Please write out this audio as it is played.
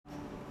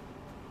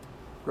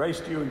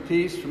Grace to you and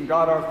peace from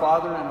God our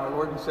Father and our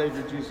Lord and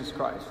Savior Jesus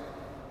Christ.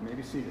 You may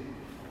be seated.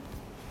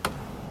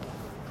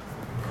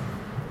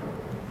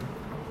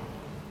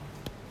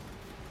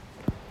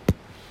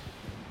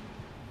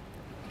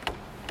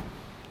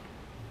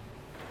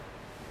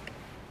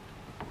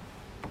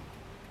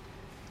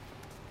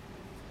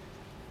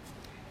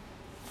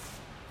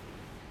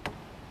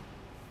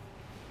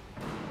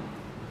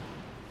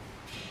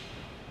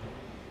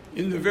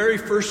 In the very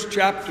first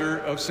chapter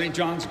of St.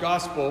 John's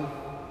Gospel,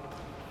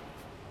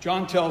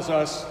 John tells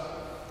us,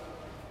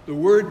 "The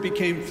Word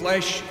became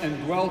flesh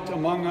and dwelt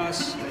among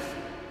us,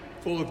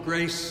 full of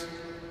grace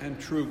and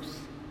truth."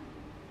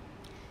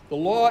 The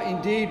law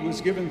indeed was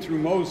given through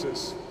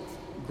Moses.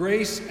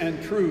 Grace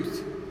and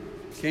truth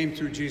came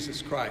through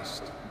Jesus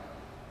Christ.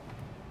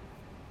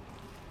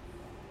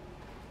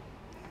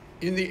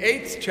 In the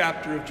 8th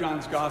chapter of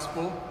John's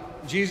Gospel,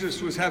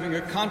 Jesus was having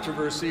a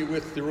controversy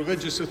with the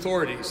religious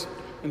authorities.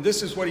 And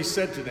this is what he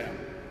said to them.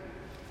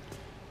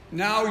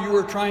 "Now you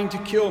are trying to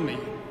kill me,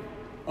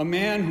 a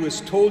man who has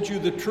told you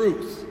the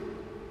truth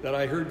that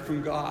I heard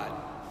from God.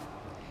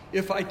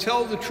 If I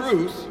tell the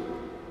truth,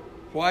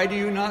 why do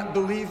you not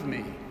believe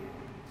me?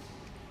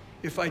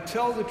 If I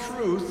tell the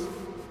truth,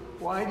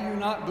 why do you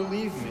not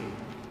believe me?"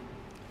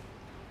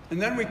 And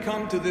then we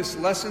come to this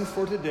lesson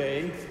for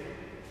today.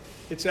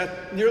 It's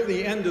at near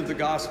the end of the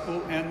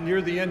gospel and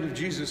near the end of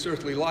Jesus'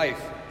 earthly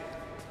life.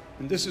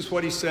 And this is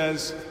what he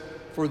says: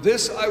 "For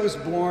this I was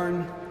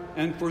born,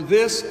 and for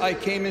this I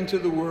came into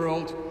the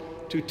world,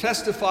 to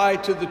testify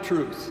to the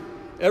truth.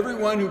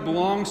 Everyone who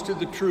belongs to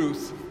the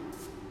truth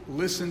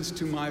listens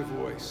to my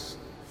voice."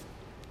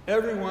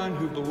 Everyone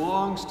who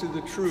belongs to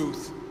the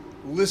truth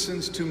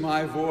listens to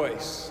my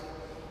voice.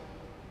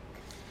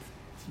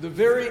 The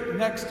very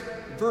next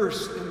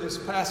verse in this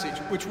passage,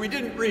 which we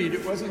didn't read,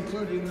 it wasn't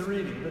included in the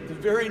reading, but in the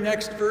very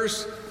next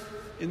verse,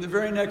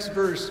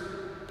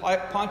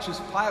 Pontius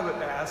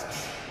Pilate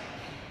asks,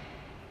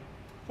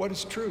 "What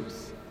is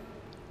truth?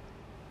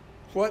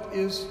 What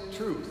is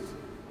truth?"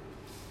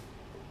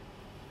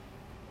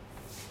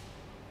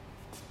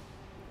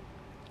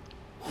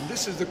 And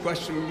this is the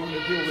question we want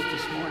to deal with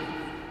this morning.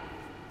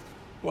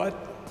 What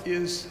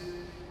is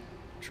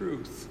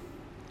truth?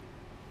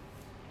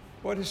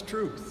 What is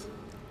truth?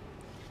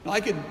 Now, I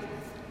could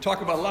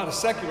talk about a lot of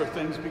secular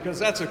things because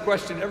that's a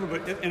question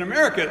everybody, in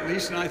America at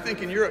least, and I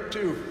think in Europe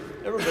too,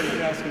 everybody's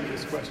asking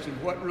this question: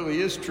 what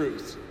really is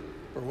truth?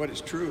 Or what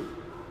is true?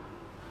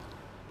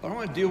 I don't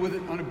want to deal with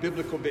it on a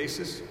biblical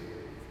basis.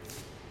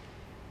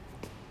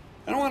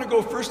 And I want to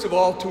go first of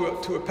all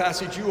to a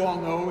passage you all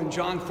know in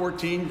John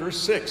 14, verse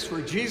 6,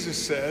 where Jesus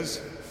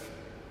says,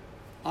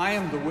 "I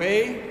am the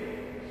way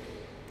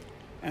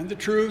and the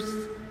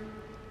truth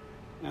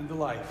and the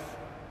life."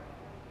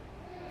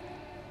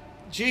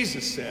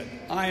 Jesus said,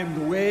 "I am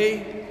the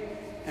way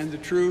and the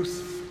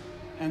truth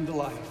and the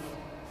life."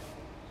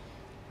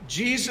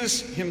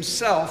 Jesus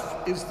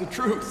himself is the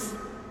truth.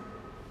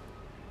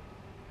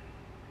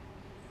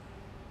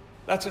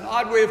 That's an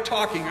odd way of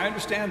talking, I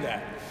understand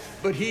that.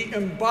 But he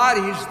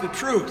embodies the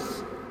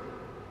truth.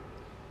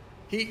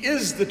 He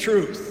is the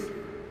truth.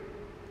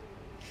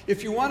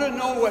 If you want to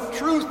know what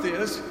truth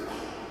is,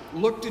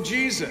 look to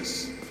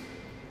Jesus.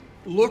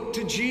 Look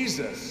to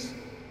Jesus.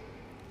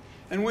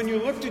 And when you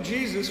look to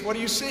Jesus, what do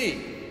you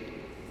see?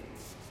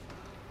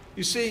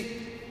 You see,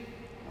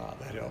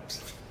 that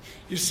helps.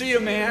 You see a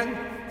man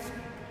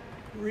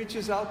who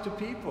reaches out to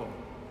people.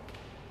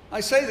 I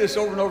say this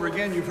over and over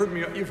again. You've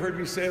heard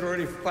me say it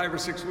already for 5 or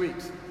 6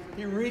 weeks.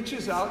 He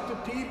reaches out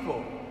to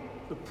people,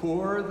 the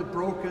poor, the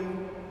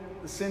broken,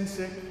 the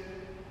sin-sick,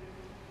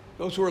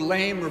 those who are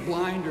lame or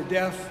blind or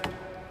deaf.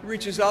 He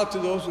reaches out to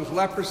those with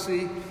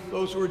leprosy,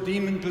 those who are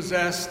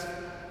demon-possessed.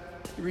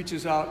 He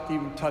reaches out to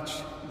even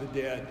touch the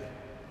dead.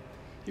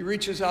 He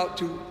reaches out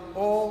to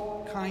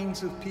all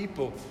kinds of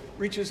people.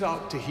 Reaches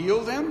out to heal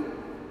them,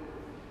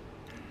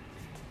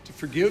 to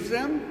forgive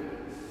them,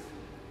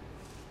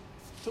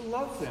 to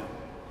love them.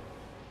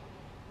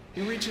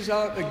 He reaches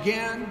out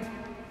again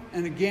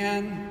and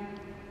again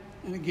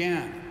and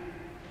again.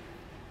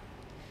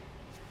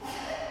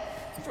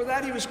 For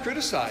that he was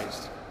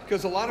criticized,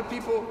 because a lot of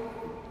people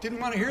didn't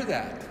want to hear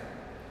that.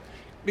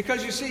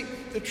 Because you see,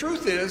 the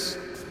truth is,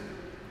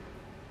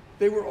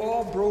 they were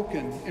all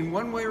broken in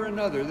one way or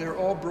another. They're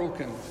all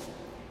broken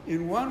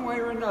in one way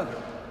or another,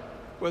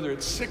 whether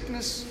it's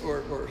sickness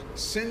or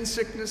sin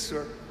sickness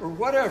or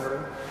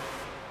whatever.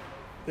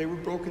 They were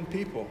broken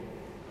people.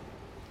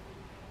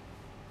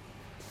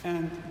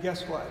 And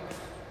guess what?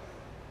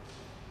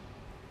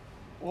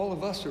 All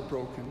of us are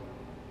broken.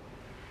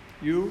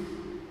 You,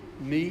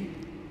 me,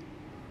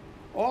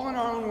 all in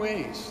our own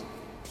ways.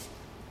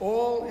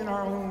 All in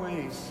our own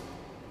ways.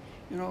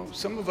 You know,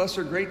 some of us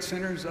are great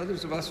sinners.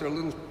 Others of us are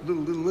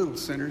little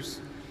sinners.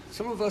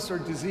 Some of us are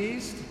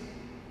diseased.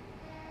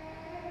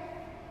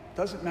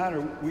 Doesn't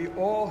matter. We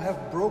all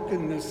have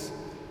brokenness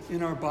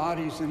in our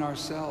bodies, in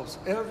ourselves.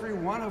 Every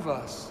one of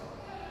us.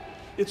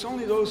 It's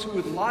only those who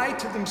would lie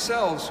to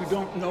themselves who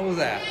don't know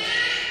that.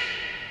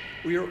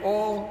 We are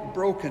all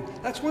broken.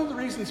 That's one of the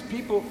reasons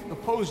people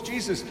oppose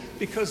Jesus,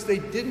 because they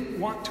didn't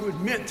want to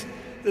admit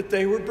that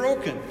they were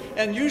broken.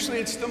 And usually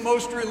it's the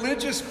most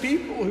religious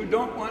people who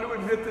don't want to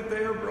admit that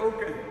they are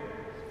broken.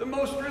 The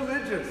most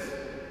religious.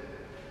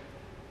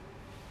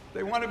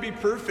 They want to be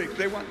perfect.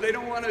 They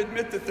don't want to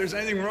admit that there's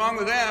anything wrong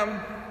with them.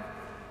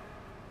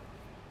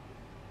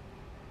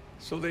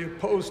 So they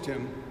opposed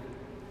him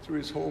through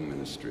his whole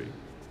ministry.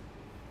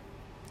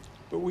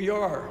 But we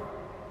are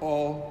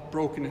all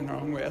broken in our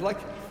own way. I'd like,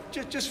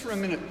 just for a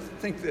minute,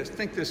 think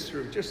this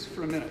through, just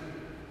for a minute.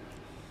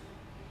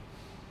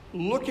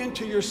 Look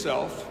into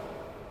yourself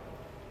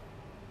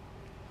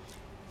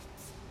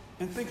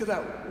and think of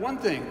that one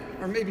thing,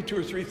 or maybe two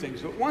or three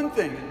things, but one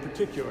thing in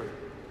particular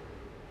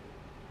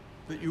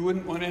that you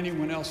wouldn't want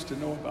anyone else to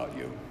know about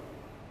you.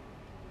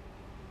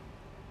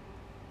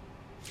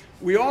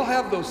 We all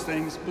have those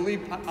things.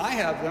 Believe I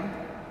have them.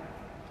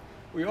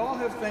 We all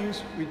have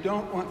things we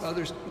don't want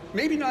others,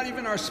 maybe not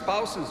even our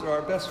spouses or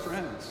our best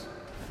friends.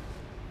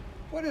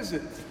 What is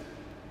it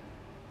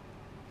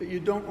that you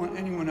don't want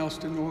anyone else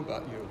to know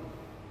about you?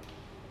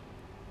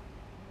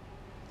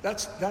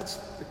 That's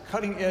the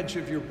cutting edge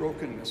of your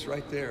brokenness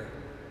right there.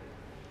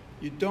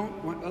 You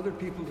don't want other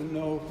people to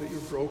know that you're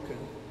broken.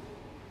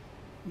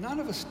 None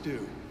of us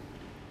do,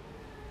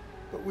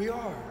 but we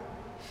are.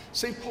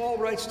 St. Paul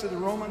writes to the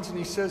Romans and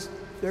he says,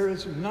 there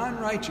is none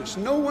righteous.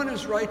 No one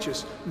is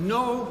righteous.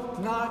 No,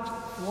 not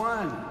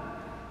one.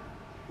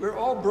 We're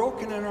all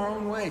broken in our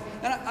own way.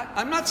 And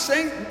I'm not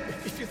saying,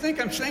 if you think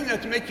I'm saying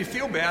that to make you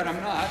feel bad,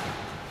 I'm not.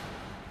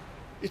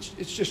 It's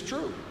just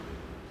true.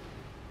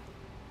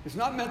 It's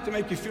not meant to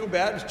make you feel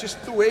bad. It's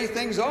just the way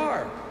things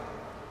are.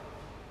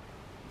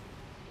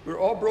 We're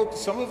all broken.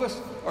 Some of us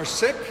are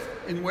sick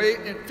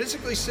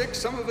physically sick.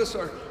 Some of us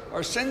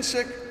are sin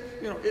sick.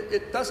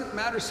 It doesn't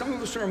matter. Some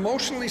of us are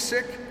emotionally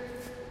sick.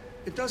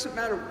 It doesn't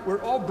matter.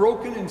 We're all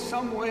broken in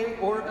some way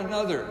or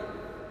another.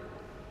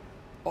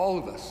 All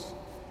of us.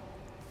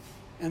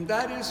 And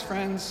that is,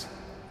 friends,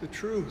 the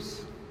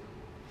truth.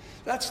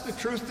 That's the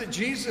truth that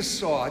Jesus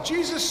saw.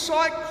 Jesus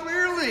saw it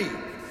clearly.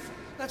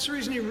 That's the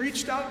reason he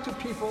reached out to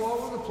people all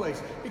over the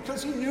place,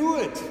 because he knew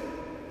it.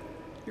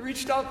 He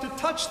reached out to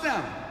touch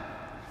them,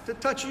 to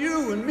touch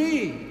you and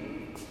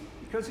me,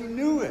 because he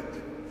knew it.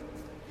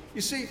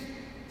 You see,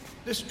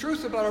 this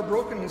truth about our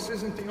brokenness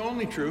isn't the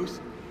only truth,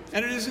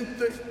 and it isn't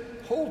the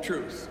whole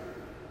truth.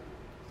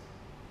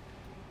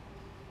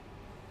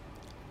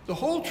 The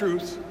whole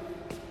truth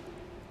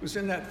was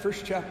in that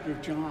first chapter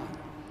of John.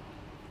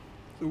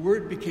 The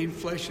Word became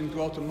flesh and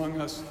dwelt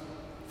among us,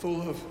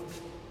 full of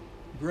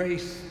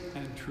grace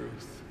and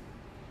truth.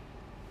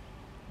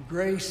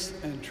 Grace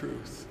and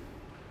truth.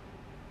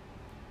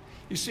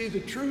 You see, the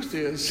truth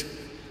is,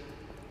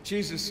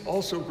 Jesus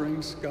also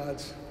brings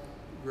God's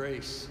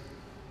grace.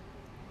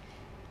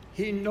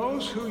 He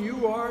knows who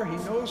you are. He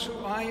knows who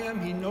I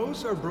am. He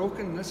knows our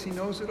brokenness. He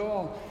knows it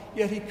all.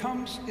 Yet he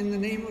comes in the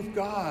name of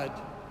God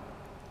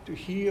to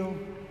heal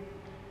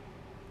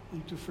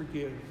and to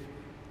forgive.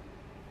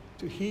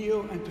 To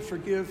heal and to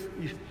forgive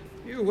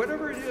you,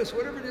 whatever it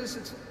is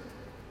that's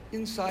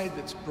inside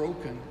that's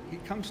broken. He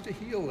comes to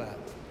heal that,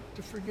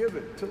 to forgive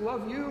it, to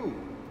love you.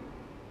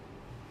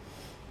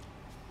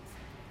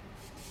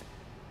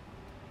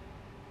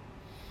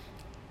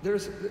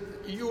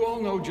 You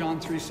all know John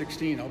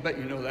 3:16. I'll bet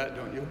you know that,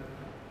 don't you?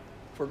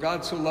 For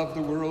God so loved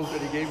the world that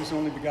he gave his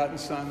only begotten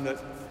Son,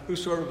 that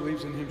whosoever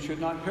believes in him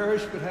should not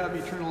perish but have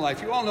eternal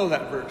life. You all know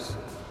that verse.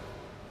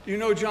 Do you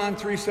know John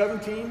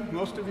 3:17,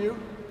 most of you?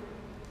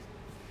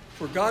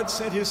 For God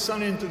sent his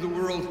Son into the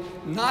world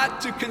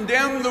not to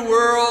condemn the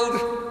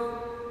world.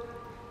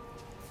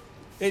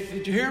 Hey,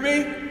 did you hear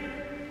me?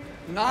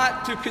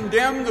 Not to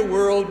condemn the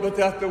world, but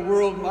that the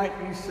world might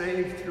be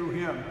saved through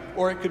him.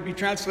 Or it could be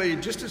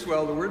translated just as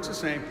well, the word's the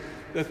same,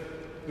 that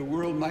the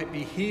world might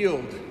be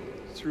healed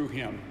through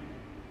him.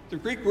 The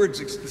Greek word's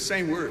the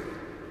same word,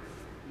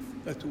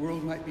 that the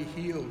world might be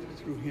healed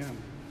through him.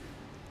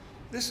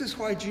 This is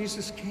why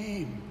Jesus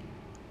came.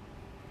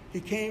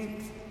 He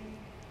came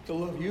to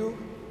love you,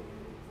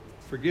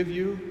 forgive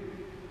you,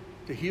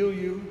 to heal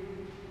you.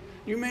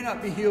 You may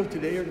not be healed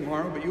today or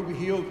tomorrow, but you'll be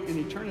healed in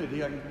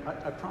eternity.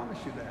 I promise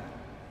you that.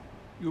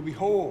 You'll be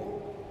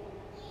whole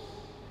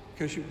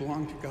because you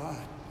belong to God.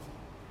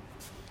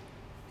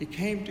 He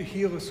came to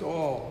heal us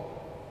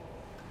all.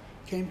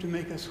 He came to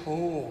make us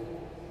whole,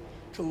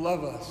 to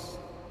love us.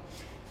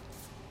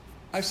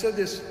 I've said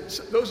this,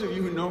 those of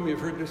you who know me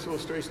have heard this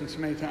illustration so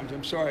many times,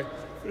 I'm sorry,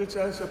 but it's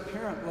as a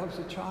parent loves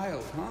a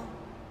child, huh?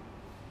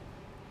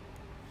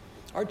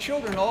 Our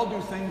children all do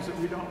things that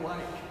we don't like.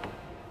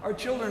 Our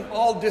children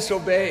all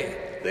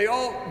disobey. They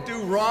all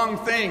do wrong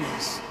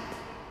things.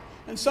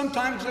 And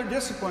sometimes they're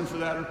disciplined for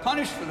that or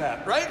punished for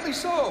that, rightly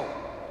so.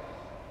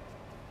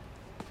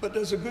 But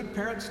does a good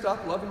parent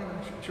stop loving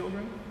their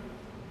children?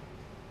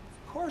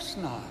 Of course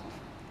not.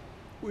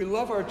 We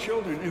love our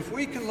children. If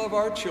we can love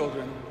our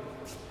children,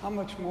 how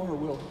much more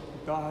will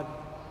God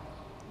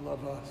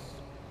love us?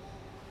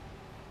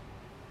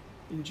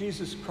 In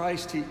Jesus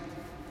Christ,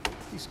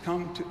 he's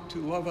come to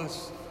love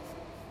us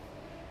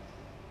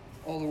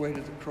all the way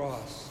to the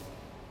cross.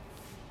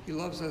 He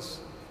loves us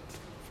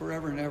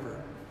forever and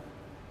ever.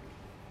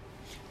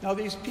 Now,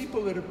 these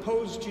people that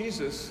oppose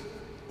Jesus,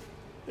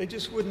 they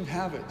just wouldn't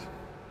have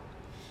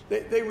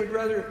it. They would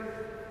rather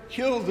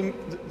kill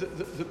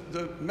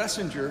the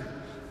messenger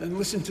than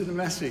listen to the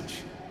message.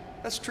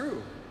 That's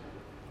true.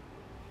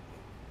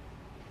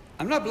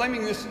 I'm not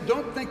blaming this.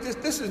 Don't think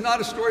this is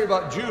not a story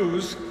about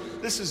Jews.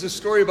 This is a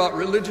story about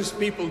religious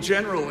people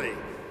generally.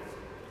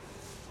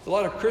 A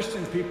lot of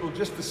Christian people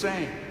just the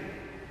same.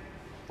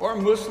 Or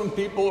Muslim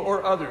people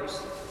or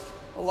others.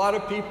 A lot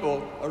of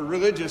people are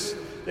religious.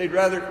 They'd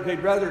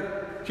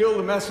rather kill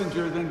the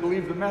messenger than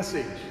believe the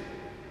message.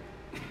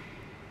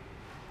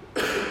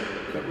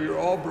 But we are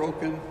all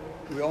broken.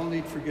 We all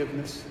need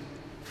forgiveness.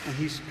 And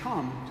he's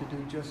come to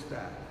do just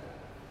that.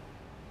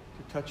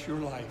 To touch your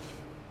life.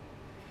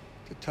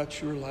 To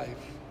touch your life.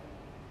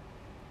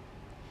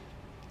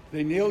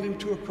 They nailed him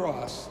to a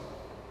cross.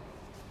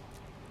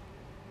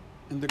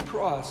 And the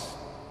cross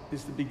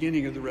is the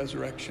beginning of the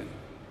resurrection.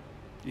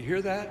 Do you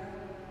hear that?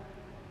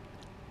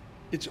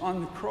 It's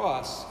on the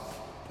cross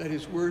that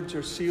his words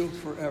are sealed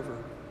forever.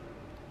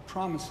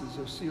 Promises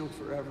are sealed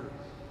forever.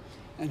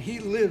 And he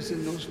lives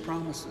in those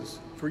promises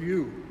for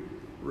you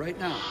right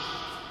now.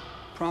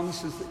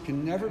 Promises that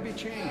can never be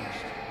changed.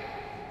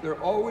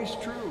 They're always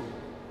true.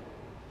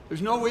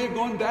 There's no way of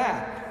going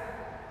back.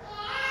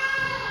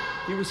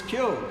 He was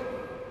killed.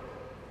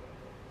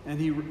 And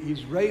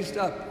he's raised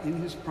up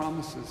in his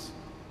promises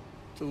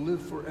to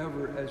live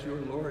forever as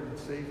your Lord and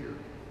Savior.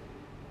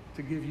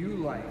 To give you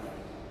life.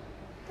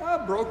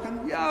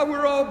 Broken? Yeah,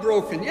 we're all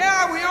broken.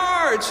 Yeah, we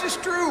are. It's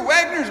just true.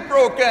 Wagner's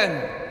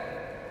broken.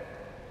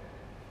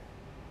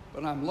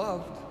 But I'm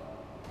loved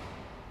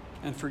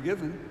and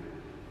forgiven.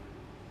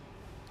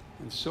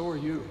 And so are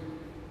you.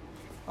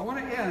 I want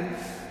to end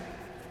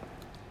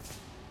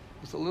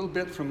with a little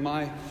bit from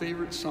my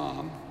favorite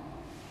psalm.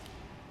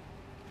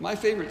 My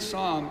favorite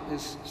psalm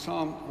is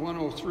Psalm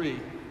 103.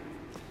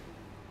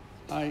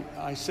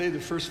 I say the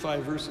first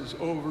 5 verses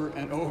over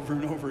and over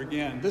and over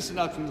again. This is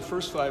not from the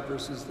first 5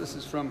 verses. This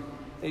is from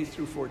 8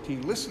 through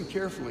 14. Listen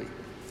carefully,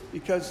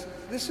 because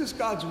this is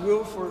God's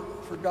will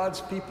for God's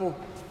people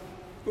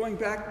going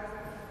back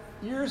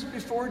years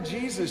before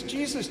Jesus.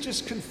 Jesus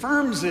just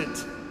confirms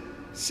it,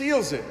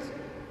 seals it.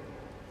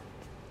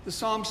 The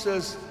psalm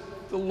says,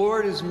 "The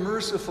Lord is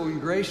merciful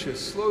and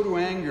gracious, slow to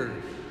anger,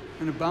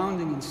 and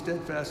abounding in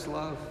steadfast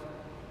love.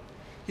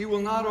 He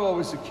will not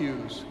always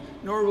accuse,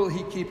 nor will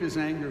he keep his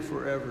anger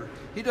forever.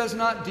 He does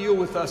not deal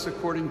with us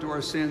according to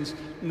our sins,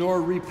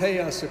 nor repay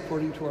us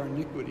according to our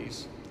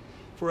iniquities.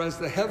 For as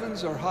the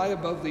heavens are high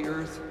above the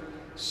earth,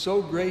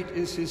 so great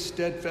is his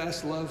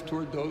steadfast love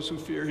toward those who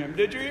fear him."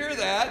 Did you hear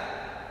that?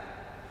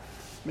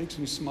 Makes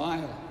me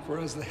smile. For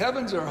as the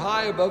heavens are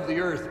high above the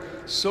earth,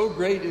 so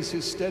great is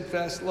his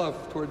steadfast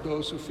love toward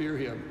those who fear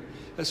him.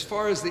 As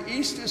far as the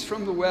east is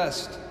from the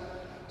west,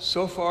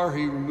 so far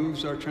he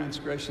removes our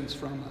transgressions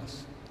from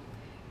us.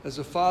 As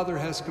a father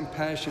has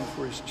compassion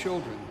for his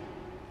children,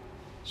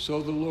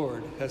 so the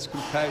Lord has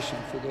compassion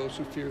for those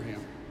who fear him.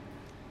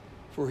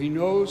 For he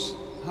knows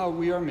how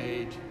we are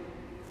made.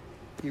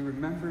 He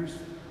remembers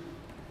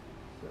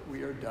that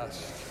we are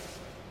dust.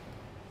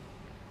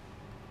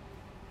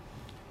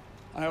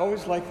 I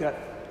always like that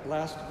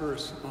last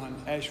verse on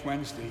Ash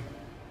Wednesday.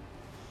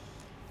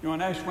 You know,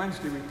 on Ash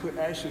Wednesday, we put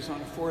ashes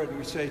on a forehead and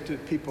we say to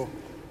people,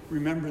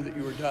 remember that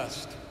you are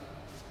dust.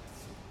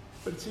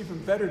 But it's even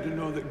better to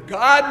know that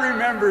God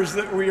remembers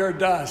that we are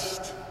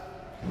dust.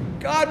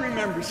 God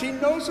remembers. He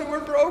knows that we're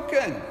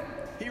broken.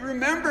 He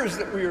remembers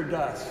that we are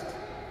dust.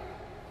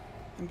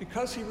 And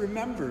because he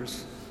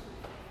remembers,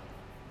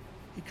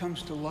 he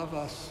comes to love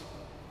us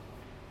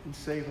and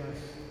save us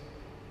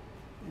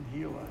and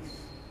heal us.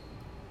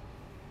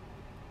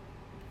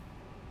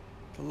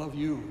 To love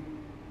you,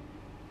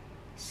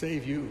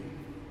 save you,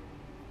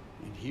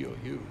 and heal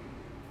you.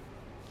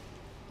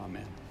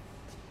 Amen.